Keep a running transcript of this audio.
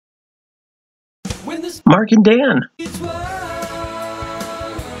Mark and Dan.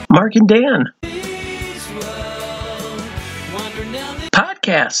 Mark and Dan.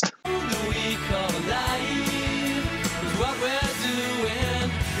 Podcast.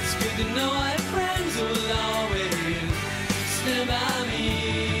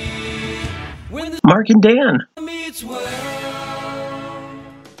 Mark and Dan.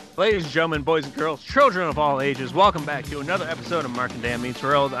 Ladies and gentlemen, boys and girls, children of all ages, welcome back to another episode of Mark and Dan Meets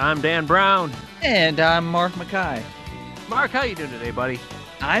World. I'm Dan Brown. And I'm Mark Mackay. Mark, how you doing today, buddy?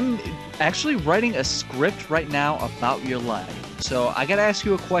 I'm actually writing a script right now about your life. So I got to ask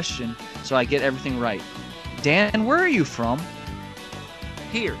you a question so I get everything right. Dan, where are you from?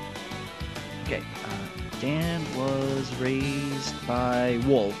 Here. Okay. Dan was raised by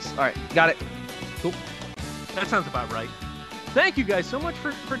wolves. All right. Got it. Cool. That sounds about right. Thank you guys so much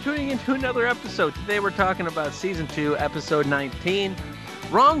for tuning into another episode. Today we're talking about Season 2, Episode 19,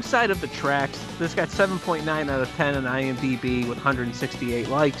 Wrong Side of the Tracks. This got 7.9 out of 10 on IMDb with 168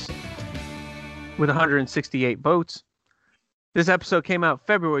 likes, with 168 votes. This episode came out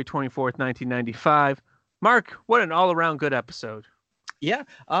February 24th, 1995. Mark, what an all-around good episode. Yeah.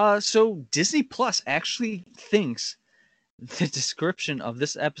 So Disney Plus actually thinks the description of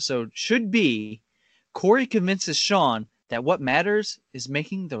this episode should be Corey convinces Sean that what matters is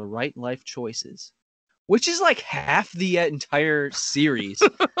making the right life choices, which is like half the entire series.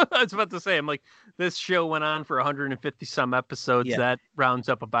 I was about to say, I'm like, this show went on for 150 some episodes. Yeah. That rounds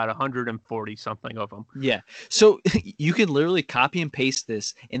up about 140 something of them. Yeah. So you can literally copy and paste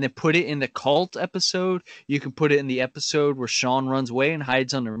this and then put it in the cult episode. You can put it in the episode where Sean runs away and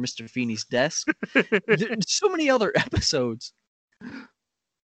hides under Mr. Feeney's desk. There's so many other episodes.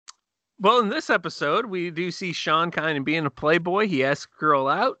 Well, in this episode, we do see Sean kind of being a playboy. He asks a girl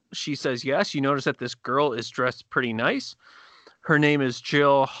out. She says yes. You notice that this girl is dressed pretty nice. Her name is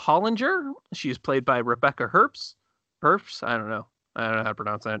Jill Hollinger. She's played by Rebecca Herbst. Herbst? I don't know how to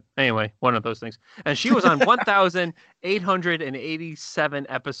pronounce that. Anyway, one of those things. And she was on 1,887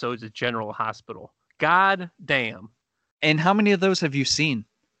 episodes of General Hospital. God damn. And how many of those have you seen?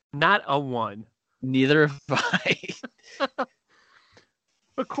 Not a one. Neither have I.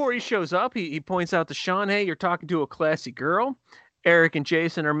 But Corey shows up. He points out to Sean, hey, you're talking to a classy girl. Eric and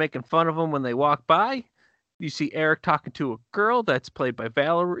Jason are making fun of him when they walk by. You see Eric talking to a girl that's played by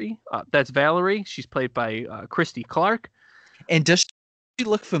Valerie. That's Valerie. She's played by Christy Clark. And does she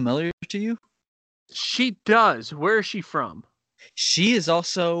look familiar to you? She does. Where is she from? She is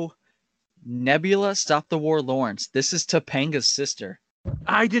also Nebula Stop the War Lawrence. This is Topanga's sister.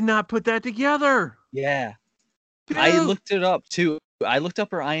 I did not put that together. Yeah. Dude. I looked it up too. I looked up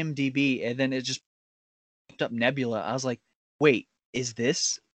her IMDb and then it just picked up Nebula. I was like, wait, is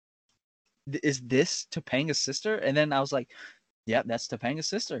this Topanga's sister? And then I was like, yeah, that's Topanga's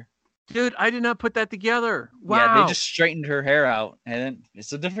sister. Dude, I did not put that together. Wow. Yeah, they just straightened her hair out and then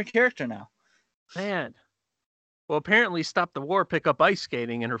it's a different character now. Man. Well, apparently Stop the War pick up ice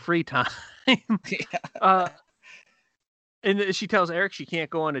skating in her free time. Yeah. And she tells Eric she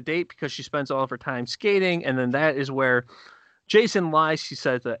can't go on a date because she spends all of her time skating. And then that is where Jason lies. She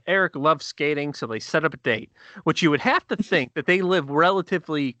says that Eric loves skating, so they set up a date, which you would have to think that they live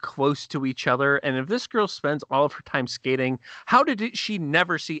relatively close to each other. And if this girl spends all of her time skating, how did she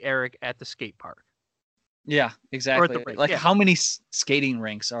never see Eric at the skate park? Yeah, exactly. Yeah. How many skating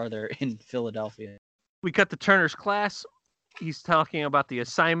rinks are there in Philadelphia? We cut to Turner's class. He's talking about the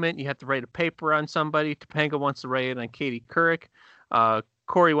assignment. You have to write a paper on somebody. Topanga wants to write it on Katie Couric.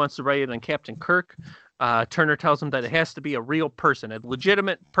 Corey wants to write it on Captain Kirk. Turner tells him that it has to be a real person, a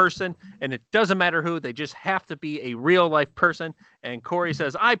legitimate person, and it doesn't matter who. They just have to be a real-life person. And Corey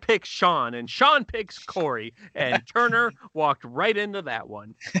says, I pick Sean, and Sean picks Corey. And Turner walked right into that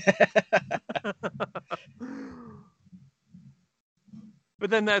one. But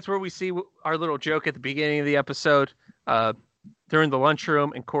then that's where we see our little joke at the beginning of the episode. They're in the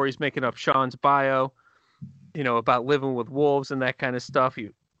lunchroom, and Corey's making up Sean's bio, about living with wolves and that kind of stuff.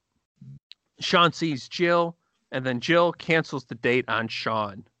 Sean sees Jill, and then Jill cancels the date on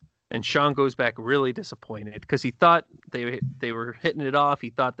Sean. And Sean goes back really disappointed because he thought they were hitting it off.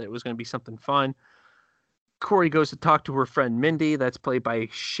 He thought that it was going to be something fun. Corey goes to talk to her friend Mindy, that's played by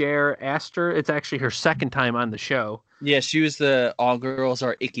Cher Astor. It's actually her second time on the show. Yeah, she was the All Girls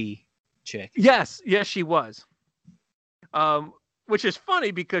Are Icky chick. Yes, she was. Which is funny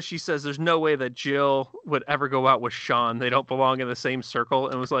because she says there's no way that Jill would ever go out with Sean. They don't belong in the same circle.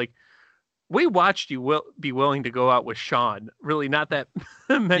 And was like, we watched you be willing to go out with Sean. Really, not that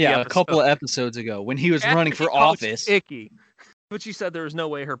many. Yeah, episodes. a couple of episodes ago when he was running for office. Icky. But she said there was no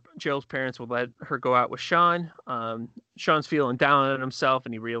way Jill's parents would let her go out with Sean. Sean's feeling down on himself,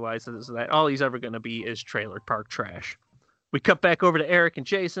 and he realizes that all he's ever going to be is trailer park trash. We cut back over to Eric and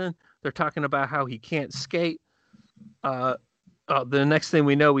Jason. They're talking about how he can't skate. The next thing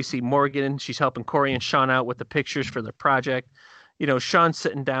we know, we see Morgan. She's helping Corey and Sean out with the pictures for their project. Sean's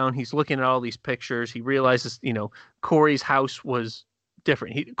sitting down. He's looking at all these pictures. He realizes, Corey's house was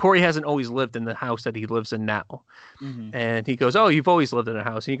different. Corey hasn't always lived in the house that he lives in now. Mm-hmm. And he goes, "Oh, you've always lived in a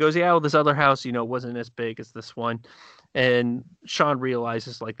house." And he goes, "Yeah, well, this other house, wasn't as big as this one." And Sean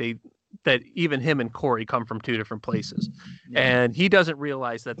realizes that even him and Corey come from two different places. Yeah. And he doesn't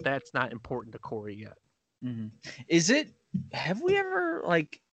realize that that's not important to Corey yet. Mm-hmm. Have we ever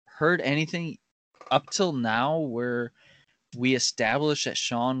heard anything up till now where we establish that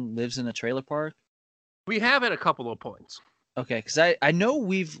Sean lives in a trailer park? We have at a couple of points. Okay, because I know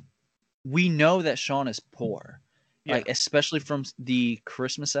we know that Sean is poor, especially from the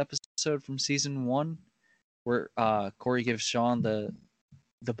Christmas episode from season 1, where Corey gives Sean the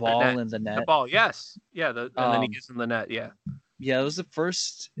ball and the net. The ball, yes, yeah, and then he gives him the net, yeah. Yeah, it was the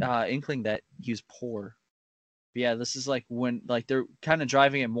first inkling that he was poor. But yeah, this is when they're kind of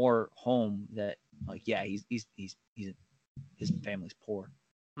driving it more home that he's his family's poor.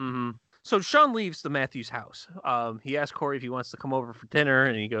 Mm-hmm. So Sean leaves the Matthews house. He asks Corey if he wants to come over for dinner,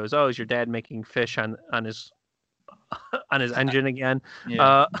 and he goes, "Oh, is your dad making fish on his engine again?"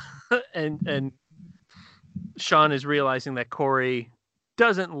 Yeah. And Sean is realizing that Corey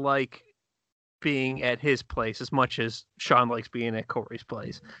doesn't like being at his place as much as Sean likes being at Corey's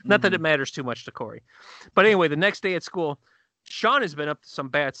place. Not that it matters too much to Corey. But anyway, the next day at school, Sean has been up to some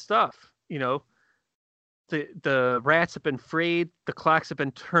bad stuff. The rats have been freed. The clocks have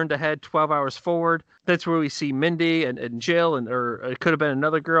been turned ahead 12 hours forward. That's where we see Mindy and Jill, or it could have been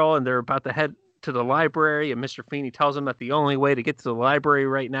another girl, and they're about to head to the library. And Mr. Feeney tells them that the only way to get to the library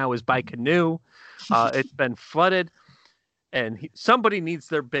right now is by canoe. It's been flooded. And somebody needs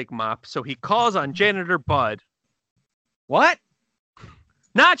their big mop, so he calls on Janitor Bud. What?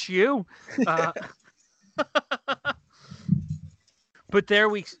 Not you. But there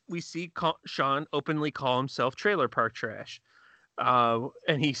we see Sean openly call himself trailer park trash.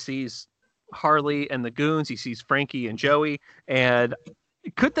 And he sees Harley and the goons. He sees Frankie and Joey. And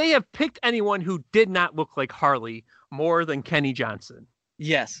could they have picked anyone who did not look like Harley more than Kenny Johnson?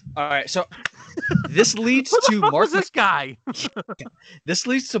 Yes. All right. So this leads to Mark. This guy. This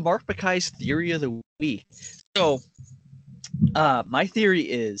leads to Mark Mackay's theory of the week. So, my theory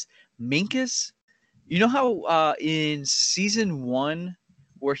is Minkus. You know how in season 1,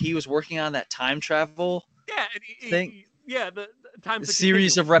 where he was working on that time travel thing? The time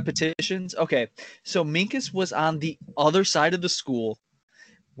series of repetitions. Okay, so Minkus was on the other side of the school,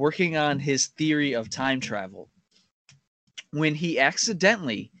 working on his theory of time travel. When he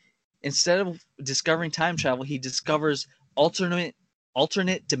accidentally, instead of discovering time travel, he discovers alternate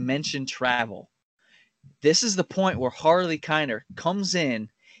dimension travel. This is the point where Harley Kiner comes in,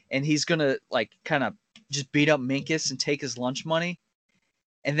 and he's gonna kind of just beat up Minkus and take his lunch money.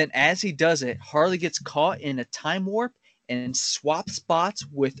 And then as he does it, Harley gets caught in a time warp and swaps spots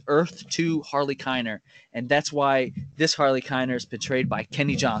with Earth 2 Harley Kiner. And that's why this Harley Kiner is portrayed by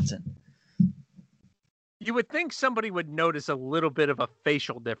Kenny Johnson. You would think somebody would notice a little bit of a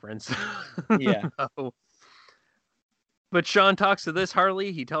facial difference. Yeah. No. But Sean talks to this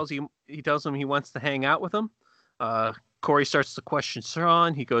Harley. He tells him he wants to hang out with him. Corey starts to question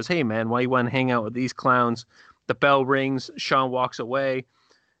Sean. He goes, "Hey man, why you want to hang out with these clowns?" The bell rings. Sean walks away,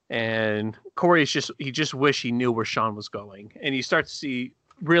 and Corey just wish he knew where Sean was going. And you start to see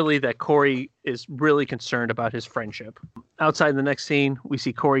really that Corey is really concerned about his friendship. Outside the next scene, we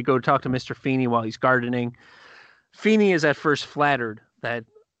see Corey go talk to Mr. Feeney while he's gardening. Feeney is at first flattered that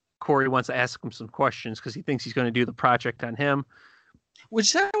Corey wants to ask him some questions because he thinks he's going to do the project on him.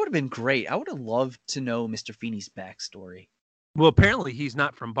 Which that would have been great. I would have loved to know Mr. Feeney's backstory. Well, apparently he's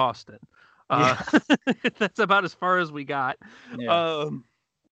not from Boston. That's about as far as we got. Yeah.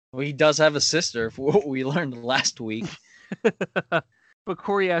 Well, he does have a sister, for what we learned last week. But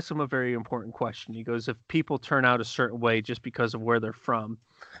Corey asks him a very important question. He goes, if people turn out a certain way just because of where they're from.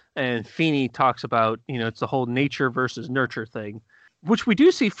 And Feeney talks about, it's the whole nature versus nurture thing, which we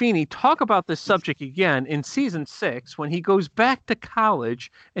do see Feeney talk about this subject again in season 6 when he goes back to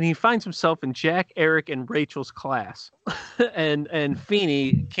college and he finds himself in Jack, Eric, and Rachel's class. and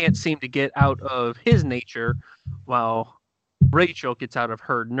Feeney can't seem to get out of his nature while Rachel gets out of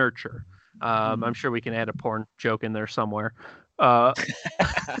her nurture. I'm sure we can add a porn joke in there somewhere.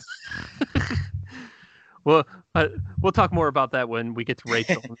 We'll talk more about that when we get to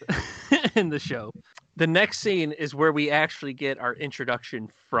Rachel in the show. the next scene is where we actually get our introduction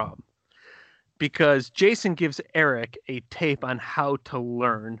from. Because Jason gives Eric a tape on how to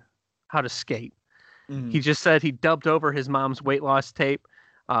learn how to skate. He just said he dubbed over his mom's weight loss tape.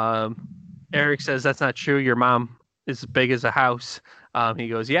 Eric says, that's not true. Your mom is as big as a house. He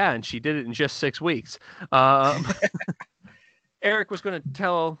goes, yeah, and she did it in just 6 weeks. Eric was going to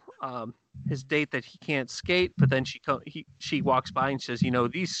tell his date that he can't skate, but then she walks by and says,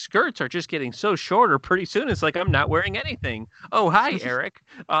 these skirts are just getting so shorter. Pretty soon it's like I'm not wearing anything. Oh, hi, Eric.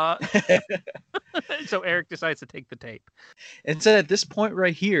 So Eric decides to take the tape. And so at this point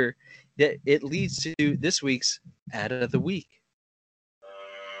right here, it leads to this week's ad of the week.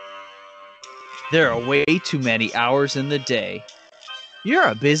 There are way too many hours in the day. You're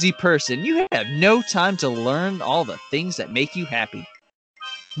a busy person. You have no time to learn all the things that make you happy.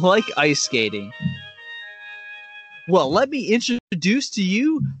 Like ice skating. Well, let me introduce to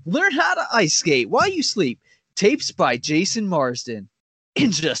you Learn How to Ice Skate While You Sleep. Tapes by Jason Marsden. In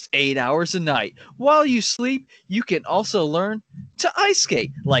just 8 hours a night. While you sleep, you can also learn to ice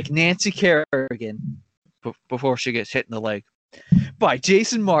skate like Nancy Kerrigan before she gets hit in the leg. By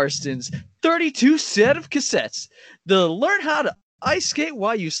Jason Marsden's 32 set of cassettes. The Learn How to Ice Skate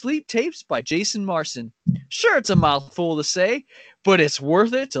While You Sleep tapes by Jason Marsden. Sure, it's a mouthful to say, but it's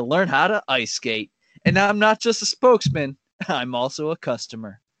worth it to learn how to ice skate. And I'm not just a spokesman, I'm also a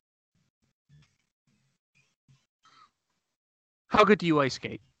customer. How good do you ice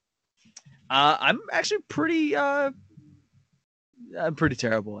skate? I'm actually pretty I'm pretty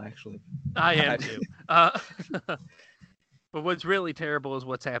terrible, actually. I am too. But what's really terrible is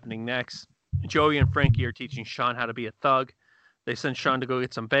what's happening next. Joey and Frankie are teaching Sean how to be a thug. They send Sean to go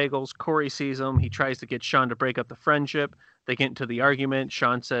get some bagels. Corey sees him. He tries to get Sean to break up the friendship. They get into the argument.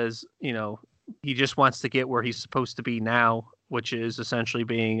 Sean says, he just wants to get where he's supposed to be now, which is essentially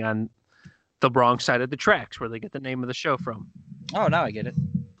being on the wrong side of the tracks, where they get the name of the show from. Oh, now I get it.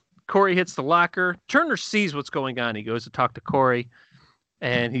 Corey hits the locker. Turner sees what's going on. He goes to talk to Corey,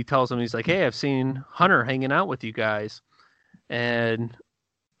 and he tells him, he's like, hey, I've seen Hunter hanging out with you guys. And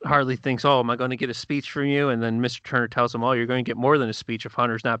Harley thinks, oh, am I going to get a speech from you? And then Mr. Turner tells him, oh, you're going to get more than a speech if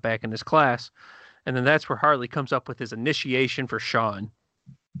Hunter's not back in his class. And then that's where Harley comes up with his initiation for Sean.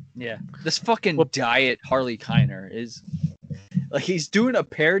 Yeah. This fucking diet Harley Kiner is like he's doing a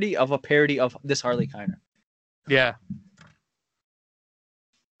parody of this Harley Kiner. Yeah.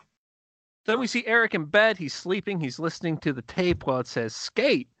 Then we see Eric in bed. He's sleeping. He's listening to the tape while it says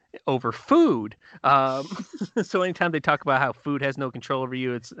skate over food. So anytime they talk about how food has no control over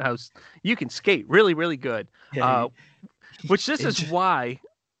you, it's how you can skate really, really good. Yeah, which this is why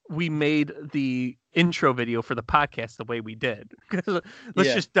we made the intro video for the podcast the way we did.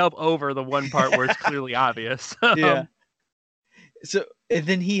 Let's just dub over the one part where it's clearly obvious. Yeah. So and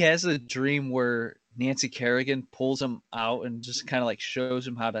then he has a dream where Nancy Kerrigan pulls him out and just kind of like shows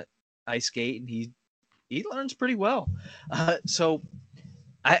him how to ice skate, and he learns pretty well. So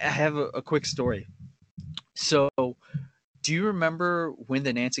I have a quick story. So do you remember when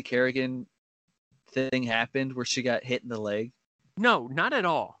the Nancy Kerrigan thing happened where she got hit in the leg? No, not at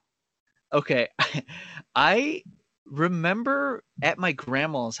all. Okay. I remember at my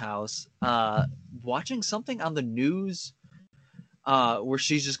grandma's house watching something on the news where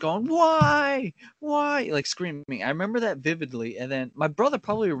she's just going, why, like screaming. I remember that vividly. And then my brother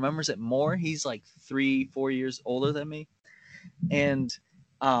probably remembers it more. He's like 3-4 years older than me. And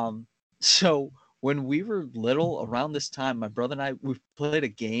so when we were little around this time, my brother and I, we played a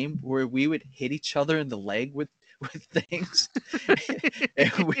game where we would hit each other in the leg with things.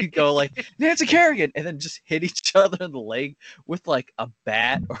 And we'd go like, Nancy Kerrigan, and then just hit each other in the leg with like a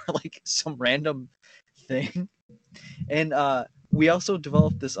bat or like some random thing. And we also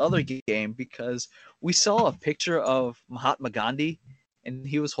developed this other game because we saw a picture of Mahatma Gandhi and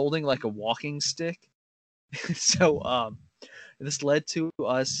he was holding like a walking stick. So this led to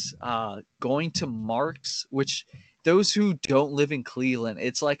us going to Mark's, which those who don't live in Cleveland,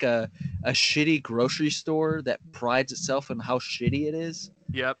 it's like a shitty grocery store that prides itself on how shitty it is.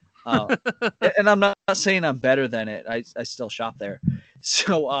 Yep. And I'm not saying I'm better than it. I still shop there.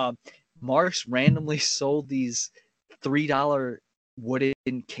 So Mark's randomly sold these $3 wooden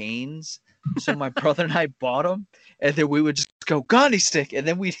canes. So my brother and I bought them, and then we would just go Gandhi stick, and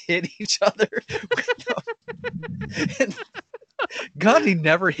then we'd hit each other. And Gandhi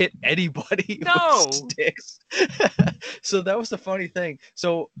never hit anybody with sticks. So that was the funny thing.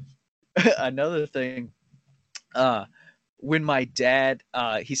 So another thing, when my dad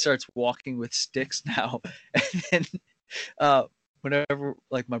he starts walking with sticks now, and then whenever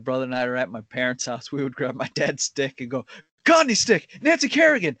like my brother and I are at my parents' house, we would grab my dad's stick and go McCartney stick, Nancy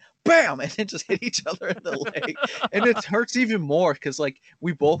Kerrigan, bam, and then just hit each other in the leg. And it hurts even more because like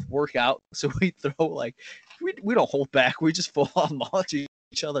we both work out, so we throw like we don't hold back. We just full on launch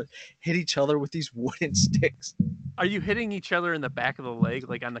each other, hit each other with these wooden sticks. Are you hitting each other in the back of the leg,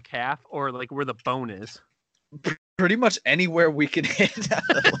 like on the calf, or like where the bone is? Pretty much anywhere we can hit the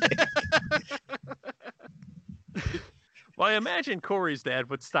leg. Well, I imagine Corey's dad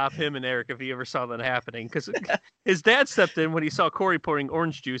would stop him and Eric if he ever saw that happening, because his dad stepped in when he saw Corey pouring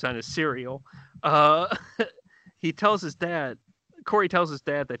orange juice on his cereal. Corey tells his dad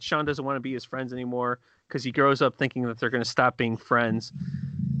that Sean doesn't want to be his friends anymore because he grows up thinking that they're going to stop being friends.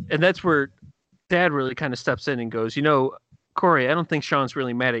 And that's where Dad really kind of steps in and goes, Corey, I don't think Sean's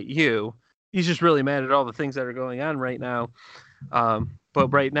really mad at you. He's just really mad at all the things that are going on right now. But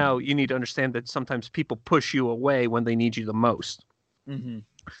right now, you need to understand that sometimes people push you away when they need you the most. Mm-hmm.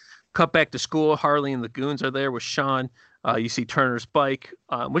 Cut back to school. Harley and the goons are there with Sean. You see Turner's bike,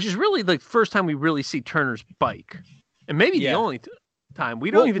 which is really the first time we really see Turner's bike. And maybe the only time.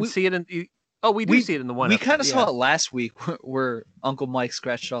 We don't even see it in... we do see it in the one We episode. kind of saw it last week where Uncle Mike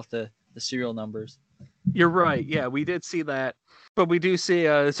scratched off the serial numbers. You're right. Yeah, we did see that. But we do see,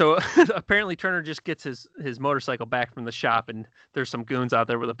 so apparently Turner just gets his motorcycle back from the shop, and there's some goons out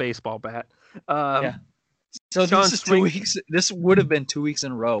there with a baseball bat. So Sean this is 2 weeks. This would have been 2 weeks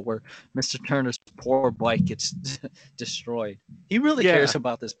in a row where Mr. Turner's poor bike gets destroyed. He really cares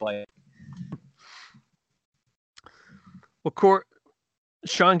about this bike. Well,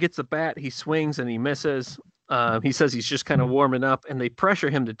 Sean gets the bat. He swings and he misses. He says he's just kind of warming up, and they pressure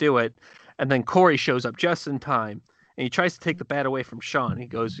him to do it. And then Corey shows up just in time. And he tries to take the bat away from Sean. He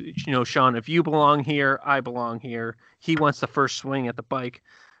goes, Sean, if you belong here, I belong here. He wants the first swing at the bike.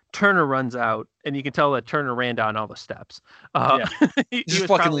 Turner runs out, and you can tell that Turner ran down all the steps. He was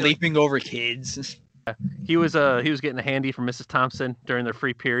fucking leaping over kids. He was getting a handy from Mrs. Thompson during their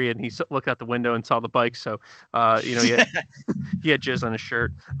free period, and he looked out the window and saw the bike. So, he had jizz on his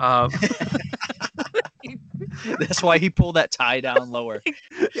shirt. That's why he pulled that tie down lower,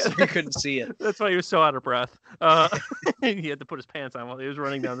 so he couldn't see it. That's why he was so out of breath. He had to put his pants on while he was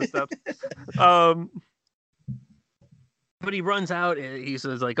running down the steps. But he runs out and he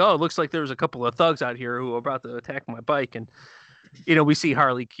says, like, "Oh, it looks like there's a couple of thugs out here who are about to attack my bike." And we see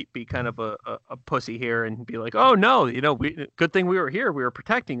Harley be kind of a pussy here and be like, "Oh no, good thing we were here. We were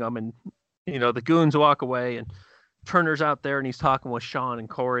protecting them." And the goons walk away, and Turner's out there and he's talking with Sean and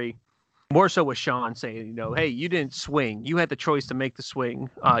Corey. More so with Sean saying, hey, you didn't swing. You had the choice to make the swing.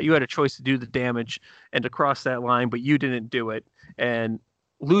 You had a choice to do the damage and to cross that line, but you didn't do it. And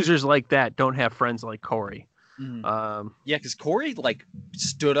losers like that don't have friends like Corey. Because Corey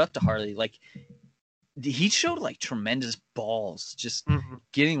stood up to Harley. He showed tremendous balls, just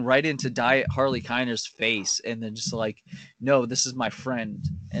getting right into Harley Kiner's face, and then just no, this is my friend.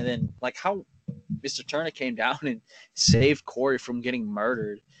 And then how Mr. Turner came down and saved Corey from getting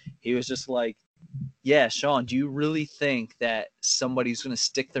murdered. He was just like, yeah, Sean, do you really think that somebody's going to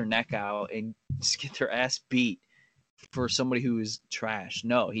stick their neck out and just get their ass beat for somebody who is trash?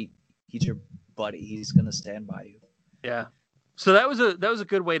 No, he's your buddy. He's going to stand by you. Yeah. So that was a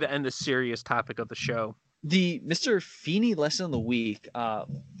good way to end the serious topic of the show. The Mr. Feeney lesson of the week,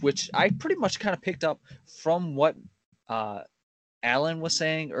 which I pretty much kind of picked up from what Alan was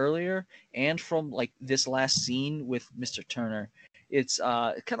saying earlier and from this last scene with Mr. Turner. It's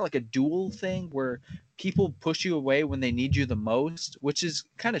kind of like a dual thing where people push you away when they need you the most, which is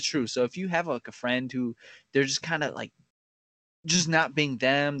kind of true. So if you have a friend who they're just kind of just not being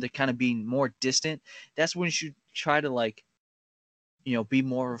them, they're kind of being more distant, that's when you should try to be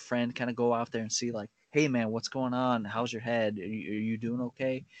more of a friend, kind of go out there and see hey man, what's going on? How's your head? Are you doing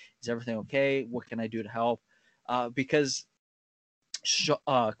okay? Is everything okay? What can I do to help? Because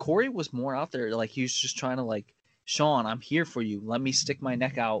Corey was more out there, he was just trying to Sean, I'm here for you. Let me stick my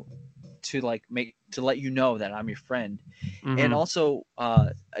neck out to let you know that I'm your friend. Mm-hmm. And also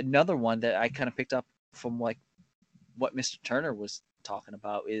another one that I kind of picked up from what Mr. Turner was talking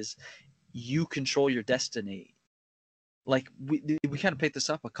about is you control your destiny. We kind of picked this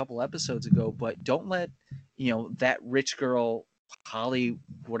up a couple episodes ago, but don't let that rich girl Holly,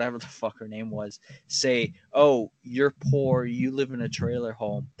 whatever the fuck her name was, say, "Oh, you're poor. You live in a trailer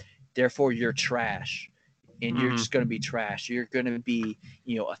home. Therefore, you're trash." And you're just going to be trash. You're going to be,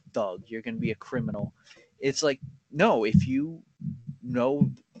 a thug. You're going to be a criminal. It's no, if you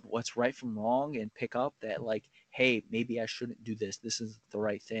know what's right from wrong and pick up that, hey, maybe I shouldn't do this. This is the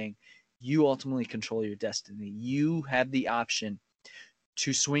right thing. You ultimately control your destiny. You have the option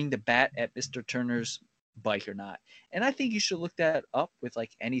to swing the bat at Mr. Turner's bike or not. And I think you should look that up with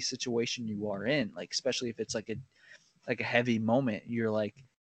any situation you are in, especially if it's like a heavy moment. You're like,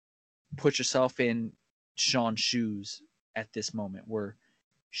 put yourself in Sean's shoes at this moment, where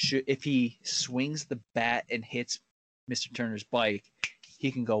if he swings the bat and hits Mr. Turner's bike,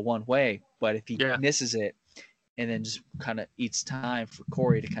 he can go one way, but if he misses it and then just kind of eats time for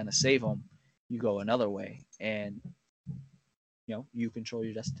Corey to kind of save him, you go another way, and you control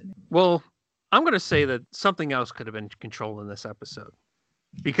your destiny. Well, I'm going to say that something else could have been controlled in this episode,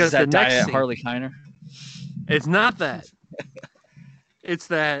 because is that the next Diet scene, Harley Kiner? It's not that. It's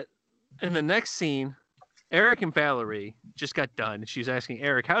that in the next scene, Eric and Valerie just got done. She's asking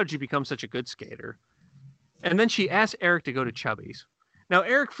Eric, "How did you become such a good skater?" And then she asked Eric to go to Chubby's. Now,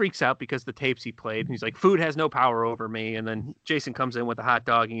 Eric freaks out because the tapes he played, and he's like, "Food has no power over me." And then Jason comes in with a hot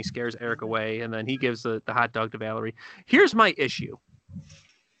dog, and he scares Eric away, and then he gives the hot dog to Valerie. Here's my issue.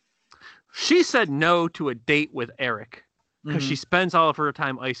 She said no to a date with Eric because she spends all of her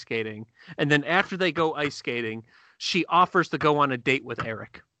time ice skating. And then after they go ice skating, she offers to go on a date with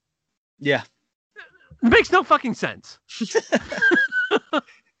Eric. Yeah. It makes no fucking sense.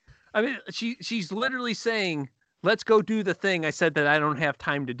 I mean, she's literally saying, "Let's go do the thing I said that I don't have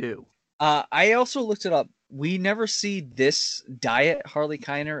time to do." I also looked it up. We never see this Diet Harley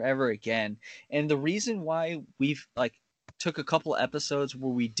Kiner ever again. And the reason why we've took a couple episodes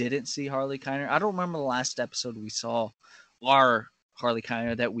where we didn't see Harley Kiner, I don't remember the last episode we saw our Harley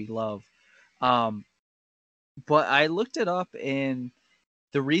Kiner that we love. But I looked it up, and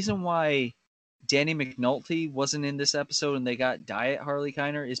the reason why Danny McNulty wasn't in this episode and they got Diet Harley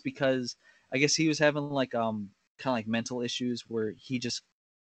Kiner is because I guess he was having kind of mental issues where he just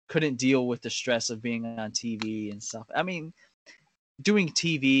couldn't deal with the stress of being on TV and stuff. I mean, doing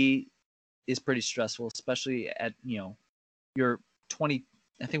TV is pretty stressful, especially at, you're 20.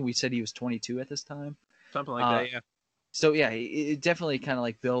 I think we said he was 22 at this time. Something like that, yeah. So yeah, it definitely kind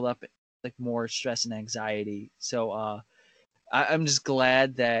of build up more stress and anxiety. So I'm just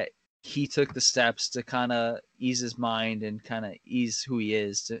glad that he took the steps to kind of ease his mind and kind of ease who he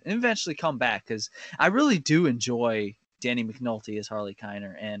is to eventually come back, because I really do enjoy Danny McNulty as Harley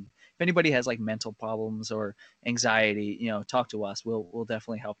Kiner. And if anybody has mental problems or anxiety, talk to us. We'll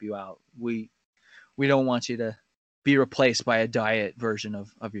definitely help you out. We don't want you to be replaced by a diet version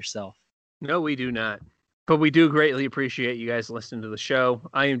of yourself. No, we do not. But we do greatly appreciate you guys listening to the show.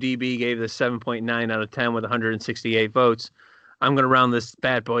 IMDb gave this 7.9 out of 10 with 168 votes. I'm going to round this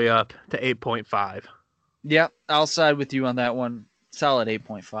bad boy up to 8.5. Yep, I'll side with you on that one. Solid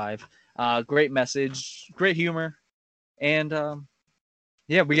 8.5. Great message, great humor, and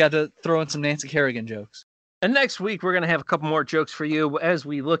we got to throw in some Nancy Kerrigan jokes. And next week, we're going to have a couple more jokes for you as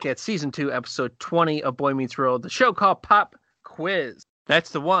we look at Season 2, Episode 20 of Boy Meets World, the show called Pop Quiz. That's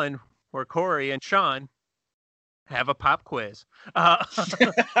the one where Corey and Sean have a pop quiz. Are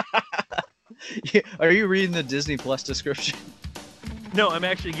you reading the Disney Plus description? No, I'm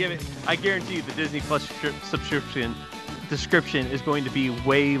actually I guarantee you the Disney Plus subscription description is going to be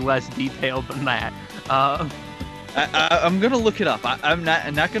way less detailed than that. I'm going to look it up. I'm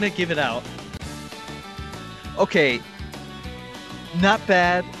not going to give it out. Okay, not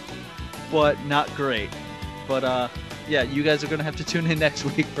bad, but not great. But you guys are going to have to tune in next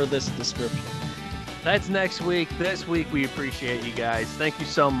week for this description. That's next week. This week, we appreciate you guys. Thank you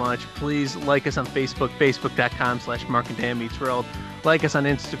so much. Please like us on Facebook, facebook.com/MarkandDanMeetsWorld. Like us on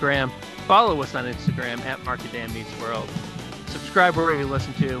Instagram. Follow us on Instagram @MarkandDanMeetsWorld. Subscribe wherever you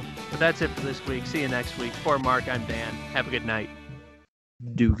listen to. But that's it for this week. See you next week. For Mark, I'm Dan. Have a good night.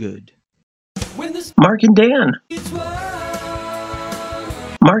 Do good. Mark and Dan.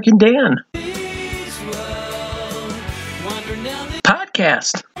 Mark and Dan.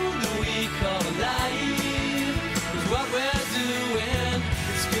 Podcast.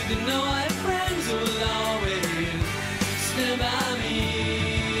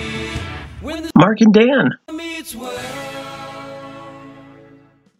 Mark and Dan.